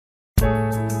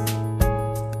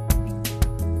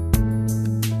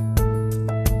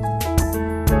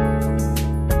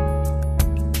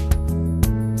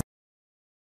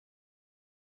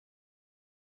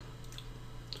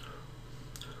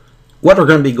what we're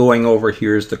going to be going over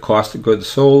here is the cost of goods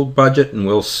sold budget, and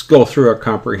we'll go through a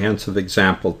comprehensive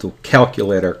example to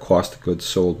calculate our cost of goods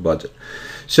sold budget.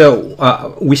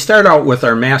 So we start out with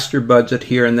our master budget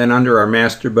here, and then under our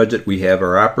master budget we have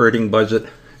our operating budget,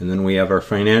 and then we have our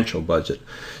financial budget.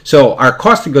 So our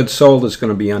cost of goods sold is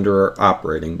going to be under our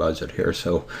operating budget here.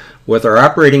 So with our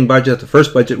operating budget, the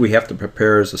first budget we have to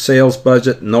prepare is the sales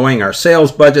budget. Knowing our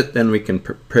sales budget, then we can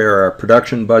prepare our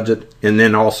production budget, and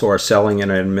then also our selling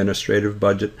and administrative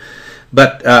budget.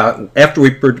 But after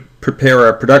we prepare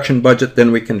our production budget,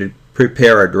 then we can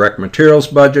prepare our direct materials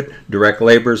budget, direct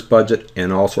labor's budget,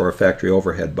 and also our factory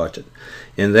overhead budget.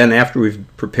 And then after we've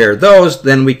prepared those,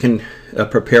 then we can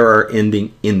prepare our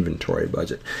ending inventory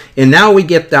budget. And now we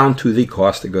get down to the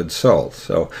cost of goods sold.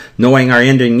 So knowing our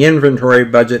ending inventory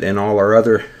budget and all our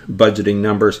other budgeting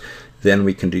numbers, then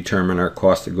we can determine our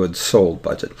cost of goods sold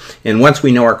budget. And once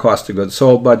we know our cost of goods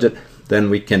sold budget, then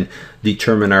we can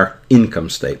determine our income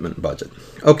statement budget.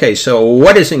 Okay, so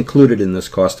what is included in this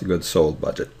cost of goods sold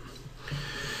budget?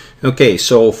 Okay,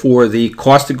 so for the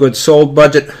cost of goods sold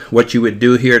budget, what you would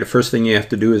do here, the first thing you have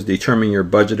to do is determine your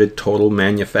budgeted total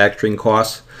manufacturing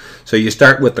costs. So you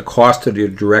start with the cost of your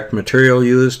direct material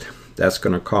used. That's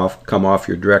going to come off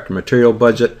your direct material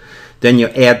budget. Then you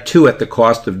add to it the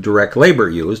cost of direct labor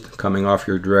used, coming off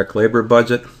your direct labor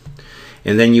budget.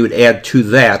 And then you would add to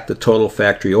that the total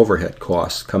factory overhead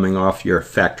costs, coming off your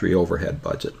factory overhead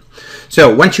budget.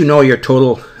 So once you know your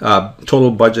total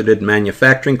budgeted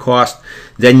manufacturing cost,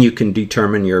 then you can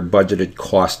determine your budgeted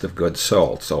cost of goods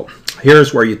sold. So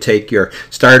here's where you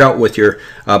start out with your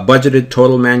budgeted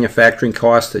total manufacturing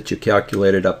cost that you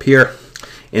calculated up here,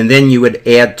 and then you would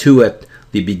add to it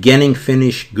the beginning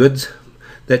finished goods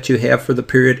that you have for the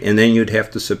period, and then you'd have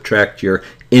to subtract your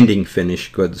ending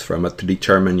finished goods from it to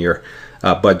determine your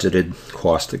budgeted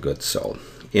cost of goods sold.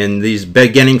 And these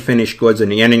beginning finished goods and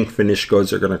the ending finished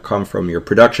goods are going to come from your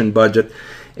production budget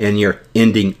and your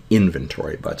ending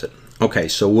inventory budget. Okay,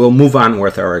 so we'll move on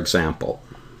with our example.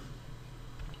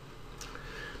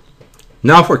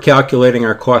 Now for calculating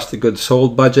our cost of goods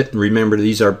sold budget, remember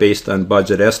these are based on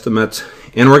budget estimates,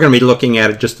 and we're going to be looking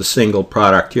at just a single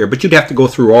product here, but you'd have to go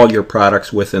through all your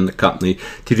products within the company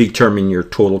to determine your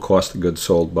total cost of goods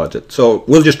sold budget. So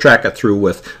we'll just track it through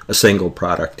with a single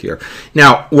product here.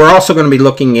 Now we're also going to be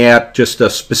looking at just a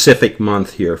specific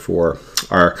month here for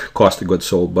our cost of goods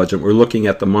sold budget. We're looking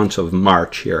at the month of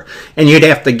March here, and you'd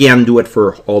have to again do it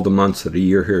for all the months of the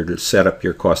year here to set up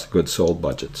your cost of goods sold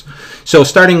budgets. So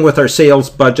starting with our sales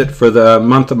budget for the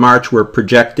month of March, we're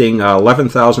projecting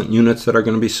 11,000 units that are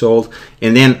going to be sold,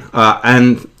 and then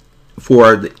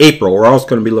for the April, we're also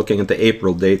going to be looking at the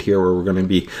April date here, where we're going to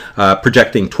be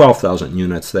projecting 12,000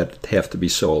 units that have to be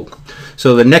sold.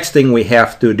 So the next thing we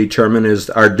have to determine is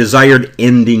our desired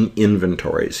ending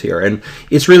inventories here, and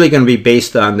it's really going to be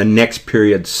based on the next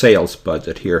period's sales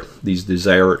budget here, these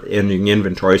desired ending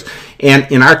inventories. And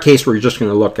in our case, we're just going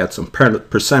to look at some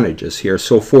percentages here.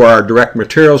 So for our direct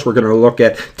materials, we're going to look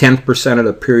at 10% of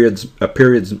the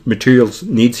period's materials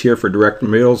needs here for direct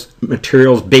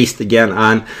materials based again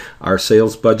on our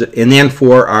sales budget. And then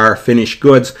for our finished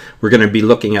goods, we're going to be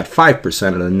looking at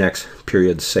 5% of the next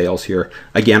period's sales here,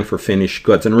 again for finished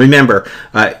goods. And remember,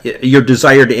 your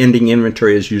desired ending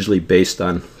inventory is usually based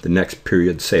on the next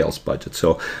period sales budget.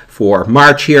 So for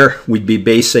March here, we'd be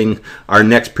basing our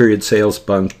next period sales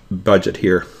budget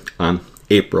here on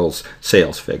April's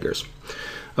sales figures.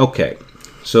 Okay.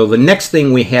 So the next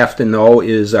thing we have to know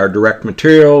is our direct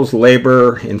materials,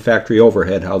 labor, and factory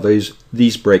overhead, how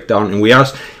these break down. And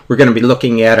we're going to be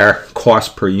looking at our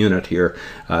cost per unit here,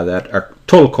 that our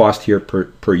total cost here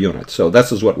per unit. So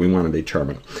this is what we want to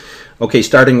determine. Okay,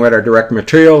 starting with our direct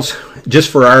materials, just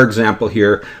for our example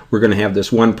here, we're going to have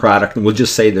this one product, and we'll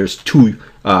just say there's two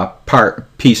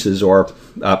pieces or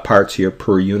parts here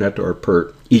per unit, or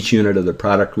per each unit of the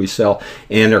product we sell,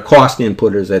 and our cost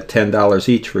input is at $10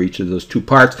 each for each of those two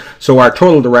parts. So our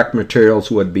total direct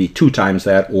materials would be 2 times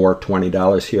that, or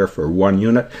 $20 here for one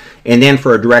unit. And then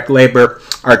for our direct labor,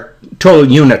 our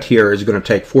total unit here is going to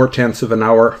take 4/10 of an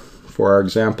hour for our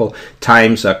example,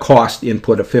 times a cost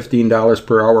input of $15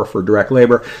 per hour for direct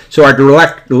labor. So our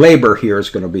direct labor here is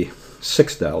going to be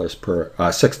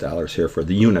 $6 here for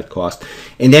the unit cost.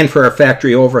 And then for our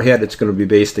factory overhead, it's going to be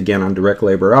based again on direct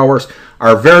labor hours.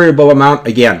 Our variable amount,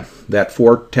 again, that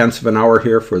 4/10 of an hour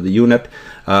here for the unit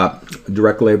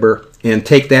direct labor, and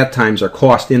take that times our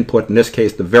cost input. In this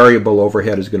case, the variable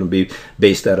overhead is going to be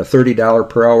based at a $30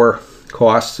 per hour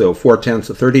cost. So 4/10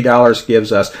 of $30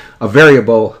 gives us a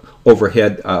variable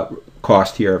overhead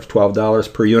cost here of $12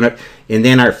 per unit. And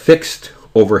then our fixed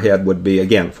overhead would be,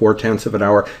 again, 4/10 of an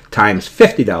hour times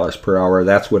 $50 per hour.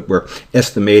 That's what we're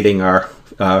estimating our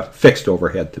fixed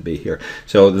overhead to be here.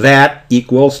 So that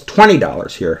equals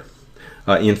 $20 here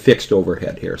in fixed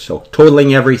overhead here. So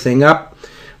totaling everything up,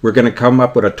 we're going to come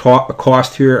up with a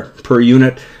cost here per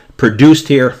unit produced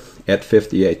here at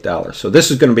 $58. So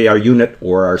this is going to be our unit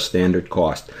or our standard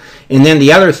cost. And then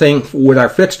the other thing with our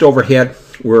fixed overhead,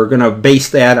 we're going to base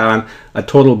that on a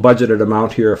total budgeted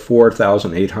amount here of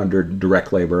 4,800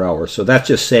 direct labor hours. So that's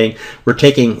just saying we're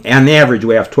taking, on average,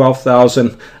 we have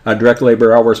 12,000 direct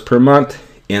labor hours per month,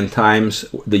 and times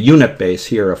the unit base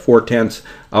here of 4/10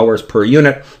 hours per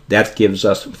unit. That gives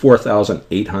us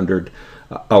 4,800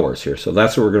 hours here. So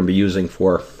that's what we're going to be using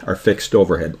for our fixed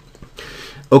overhead.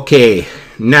 Okay,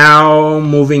 now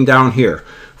moving down here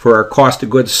for our cost of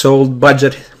goods sold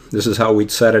budget. This is how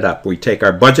we'd set it up. We take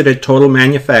our budgeted total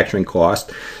manufacturing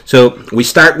cost. So we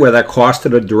start with our cost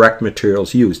of the direct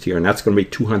materials used here, and that's going to be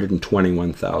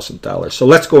 $221,000. So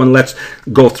let's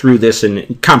go through this in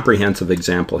a comprehensive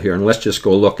example here, and let's just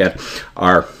go look at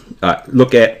our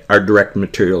direct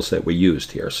materials that we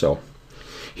used here. So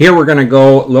here we're going to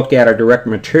go look at our direct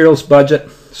materials budget.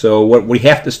 So what we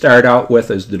have to start out with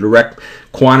is the direct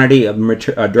quantity of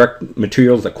direct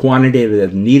materials, the quantity that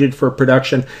is needed for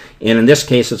production. And in this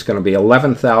case, it's going to be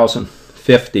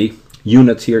 11,050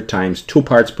 units here times 2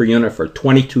 parts per unit for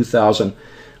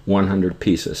 22,100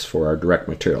 pieces for our direct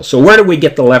materials. So where do we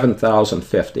get the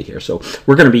 11,050 here? So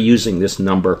we're going to be using this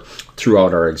number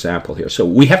throughout our example here. So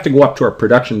we have to go up to our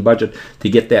production budget to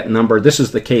get that number. This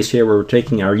is the case here where we're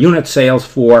taking our unit sales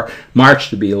for March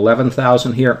to be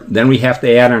 11,000 here. Then we have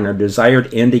to add on our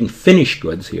desired ending finished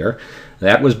goods here.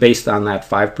 That was based on that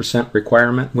 5%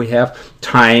 requirement we have,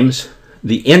 times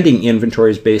the ending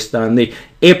inventory is based on the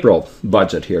April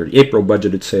budget here. The April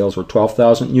budgeted sales were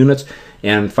 12,000 units,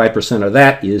 and 5% of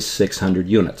that is 600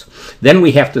 units. Then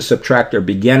we have to subtract our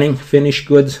beginning finished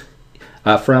goods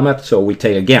from it. So we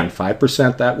take, again,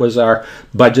 5%, that was our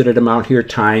budgeted amount here,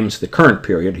 times the current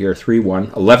period here, 3/1,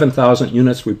 11,000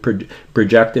 units we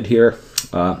projected here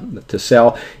to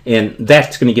sell, and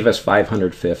that's going to give us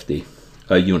 550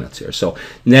 units here. So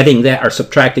netting that or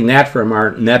subtracting that from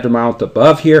our net amount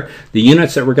above here, the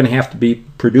units that we're going to have to be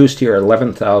produced here are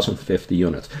 11,050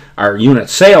 units. Our unit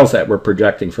sales that we're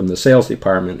projecting from the sales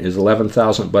department is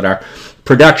 11,000, but our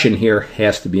production here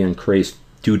has to be increased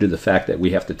due to the fact that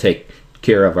we have to take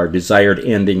care of our desired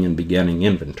ending and beginning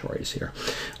inventories here.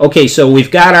 Okay, so we've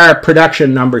got our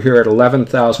production number here at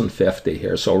 11,050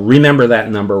 here. So remember that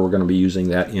number. We're going to be using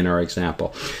that in our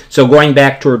example. So going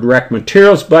back to our direct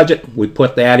materials budget, we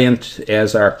put that in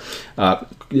as our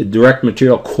direct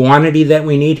material quantity that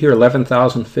we need here,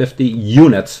 11,050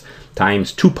 units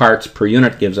times 2 parts per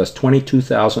unit gives us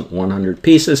 22,100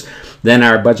 pieces. Then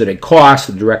our budgeted cost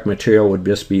of direct material would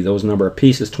just be those number of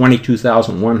pieces,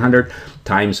 22,100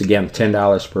 times, again,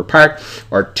 $10 per part,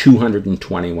 or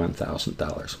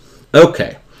 $221,000.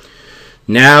 Okay,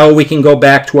 now we can go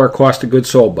back to our cost of goods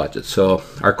sold budget. So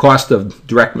our cost of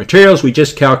direct materials, we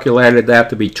just calculated that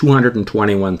to be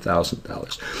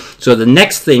 $221,000. So the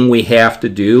next thing we have to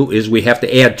do is we have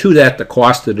to add to that the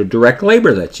cost of the direct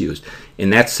labor that's used,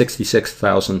 and that's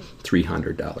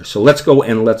 $66,300. So let's go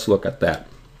and let's look at that.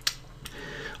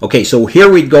 Okay, so here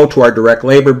we go to our direct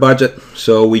labor budget.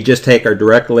 So we just take our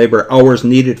direct labor hours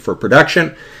needed for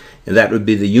production, and that would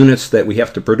be the units that we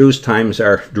have to produce times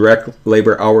our direct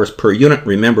labor hours per unit.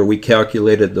 Remember, we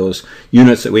calculated those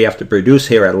units that we have to produce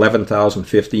here at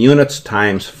 11,050 units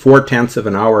times 4/10 of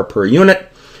an hour per unit.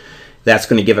 That's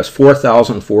going to give us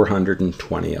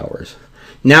 4,420 hours.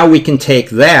 Now we can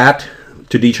take that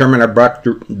to determine our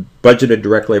budgeted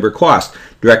direct labor cost.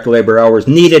 Direct labor hours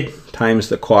needed times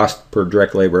the cost per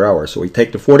direct labor hour. So we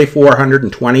take the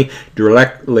 4,420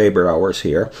 direct labor hours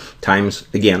here times,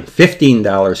 again,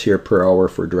 $15 here per hour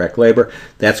for direct labor.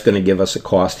 That's going to give us a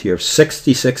cost here of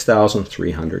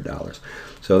 $66,300.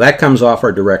 So that comes off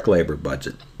our direct labor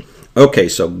budget. Okay,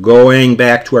 so going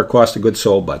back to our cost of goods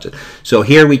sold budget. So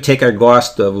here we take our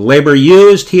cost of labor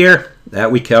used here.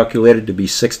 That we calculated to be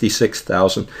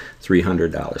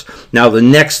 $66,300. Now the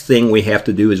next thing we have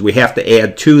to do is we have to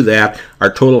add to that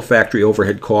our total factory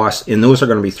overhead costs, and those are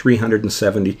going to be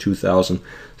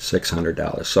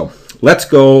 $372,600. So let's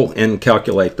go and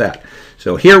calculate that.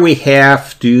 So here we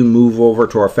have to move over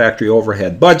to our factory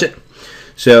overhead budget.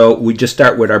 So we just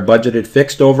start with our budgeted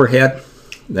fixed overhead.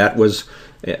 That was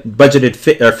budgeted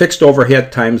fixed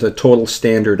overhead times the total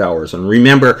standard hours. And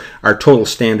remember, our total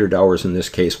standard hours in this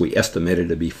case we estimated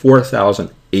to be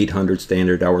 4,800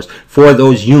 standard hours for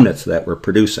those units that we're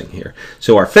producing here.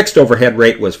 So our fixed overhead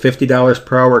rate was $50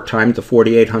 per hour times the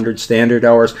 4,800 standard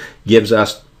hours gives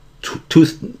us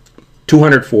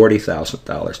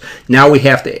 $240,000. Now we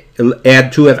have to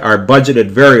add to it our budgeted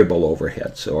variable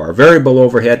overhead. So our variable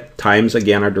overhead times,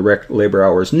 again, our direct labor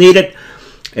hours needed.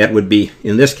 It would be,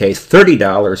 in this case,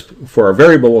 $30 for our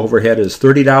variable overhead is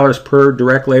 $30 per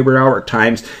direct labor hour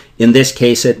times, in this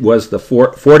case, it was the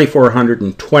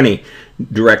 4,420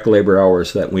 direct labor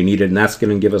hours that we needed, and that's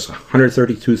going to give us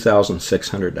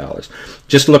 $132,600.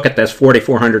 Just look at this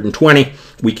 4,420.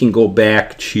 We can go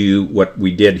back to what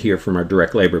we did here from our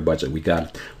direct labor budget.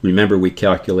 Remember, we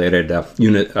calculated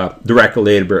direct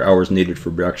labor hours needed for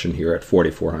production here at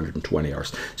 4,420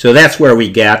 hours. So that's where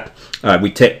we got.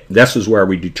 This is where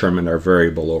we determined our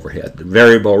variable overhead. The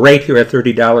variable rate here at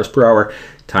 $30 per hour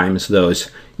times those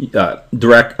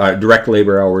direct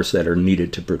labor hours that are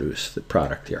needed to produce the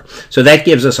product here. So that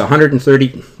gives us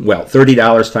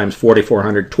 $30 times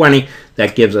 4,420.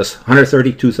 That gives us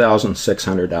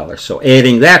 $132,600. So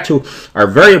adding that to our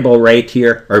variable rate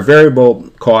here, our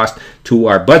variable cost, to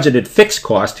our budgeted fixed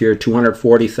cost here,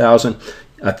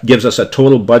 $240,000, gives us a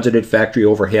total budgeted factory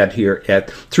overhead here at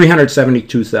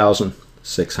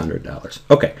 $372,600.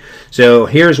 Okay, so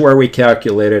here's where we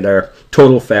calculated our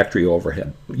total factory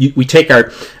overhead. We take our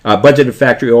budgeted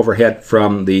factory overhead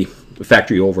from the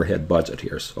factory overhead budget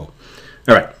here. So,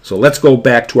 all right, so let's go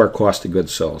back to our cost of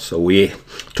goods sold. So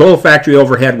total factory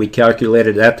overhead, we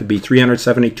calculated that to be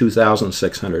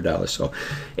 $372,600. So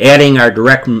adding our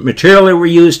direct material that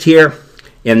we used here,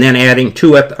 and then adding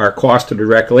to it our cost of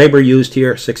direct labor used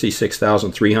here,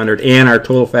 $66,300, and our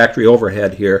total factory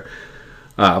overhead here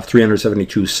of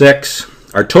 $372,600.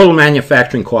 Our total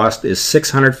manufacturing cost is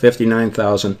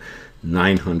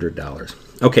 $659,900.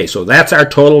 Okay, so that's our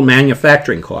total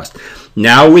manufacturing cost.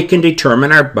 Now we can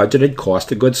determine our budgeted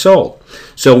cost of goods sold.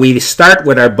 So we start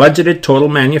with our budgeted total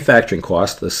manufacturing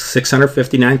cost, the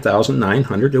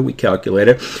 $659,900 that we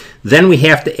calculated. Then we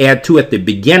have to add to it the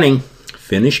beginning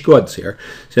finished goods here.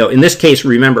 So in this case,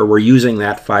 remember, we're using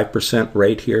that 5%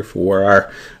 rate here for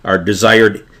our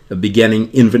desired beginning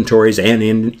inventories and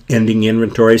ending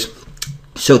inventories.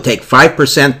 So take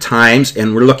 5% times,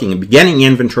 and we're looking at beginning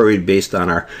inventory based on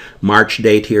our March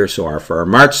date here. So for our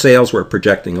March sales, we're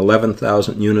projecting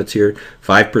 11,000 units here.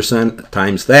 5%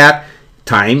 times that,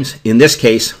 times, in this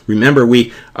case, remember,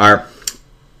 we are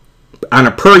on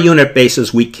a per unit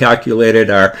basis, we calculated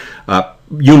our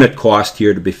unit cost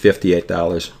here to be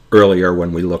 $58 earlier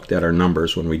when we looked at our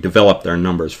numbers, when we developed our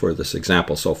numbers for this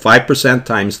example. So 5%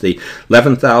 times the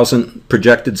 11,000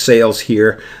 projected sales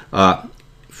here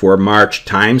for March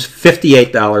times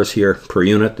 $58 here per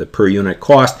unit. The per unit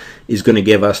cost is going to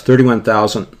give us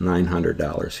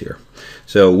 $31,900 here.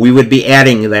 So we would be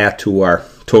adding that to our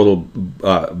total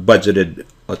budgeted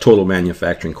total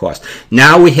manufacturing cost.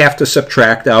 Now we have to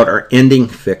subtract out our ending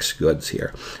fixed goods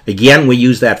here. Again, we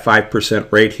use that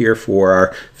 5% rate here for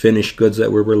our finished goods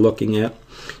that we were looking at,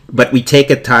 but we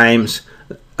take it times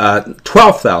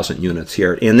 12,000 units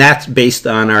here, and that's based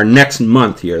on our next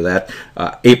month here, that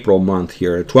April month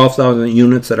here. 12,000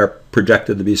 units that are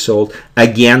projected to be sold,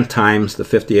 again times the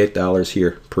 $58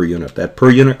 here per unit. That per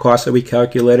unit cost that we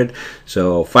calculated,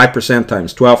 so 5%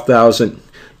 times 12,000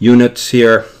 units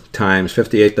here times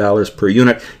 $58 per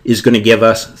unit is going to give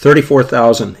us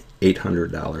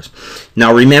 $34,800.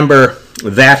 Now remember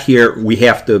that here we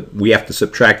have to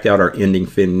subtract out our ending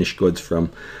finished goods from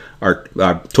our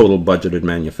total budgeted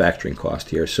manufacturing cost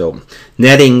here. So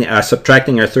netting,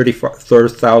 subtracting our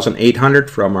 $34,800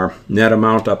 from our net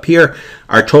amount up here,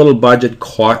 our total budgeted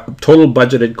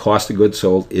cost of goods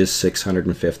sold is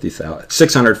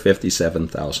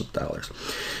 $657,000.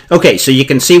 Okay, so you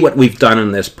can see what we've done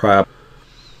in this problem.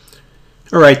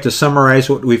 All right, to summarize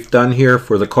what we've done here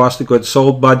for the cost of goods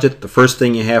sold budget, the first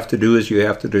thing you have to do is you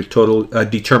have to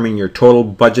determine your total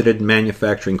budgeted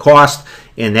manufacturing cost,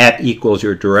 and that equals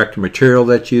your direct material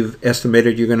that you've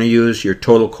estimated you're going to use, your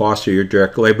total cost of your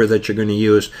direct labor that you're going to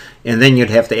use, and then you'd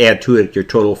have to add to it your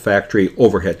total factory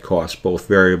overhead costs, both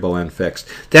variable and fixed.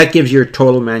 That gives your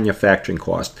total manufacturing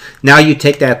cost. Now you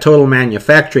take that total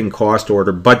manufacturing cost, or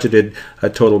the budgeted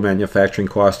total manufacturing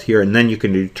cost here, and then you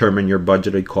can determine your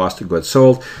budgeted cost of goods sold.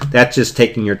 That's just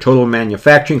taking your total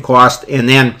manufacturing cost and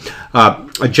then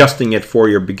adjusting it for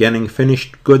your beginning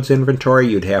finished goods inventory.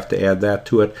 You'd have to add that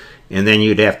to it, and then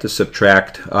you'd have to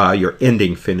subtract your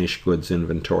ending finished goods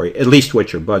inventory, at least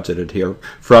what you're budgeted here,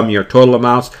 from your total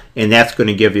amounts, and that's going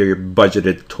to give you your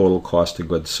budgeted total cost of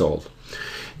goods sold.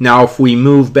 Now if we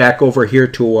move back over here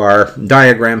to our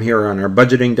diagram here on our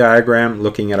budgeting diagram,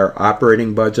 looking at our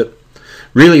operating budget,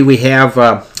 really we have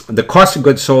the cost of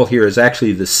goods sold here is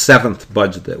actually the 7th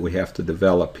budget that we have to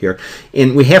develop here.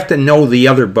 And we have to know the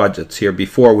other budgets here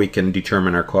before we can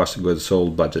determine our cost of goods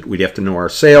sold budget. We'd have to know our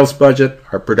sales budget,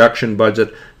 our production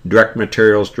budget, direct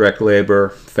materials, direct labor,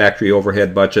 factory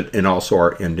overhead budget, and also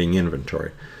our ending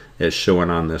inventory, as shown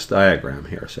on this diagram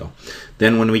here. So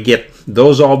then when we get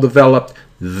those all developed,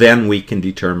 then we can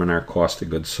determine our cost of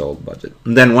goods sold budget.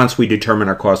 And then once we determine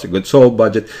our cost of goods sold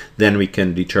budget, then we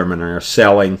can determine our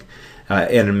selling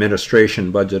and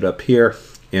administration budget up here,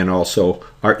 and also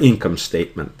our income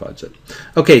statement budget.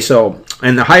 Okay, so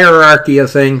in the hierarchy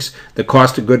of things, the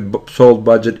cost of goods sold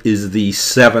budget is the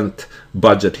 7th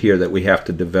budget here that we have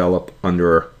to develop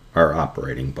under our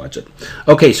operating budget.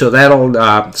 Okay, so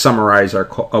that'll summarize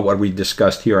what we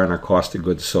discussed here on our cost of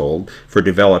goods sold for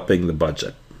developing the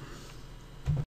budget.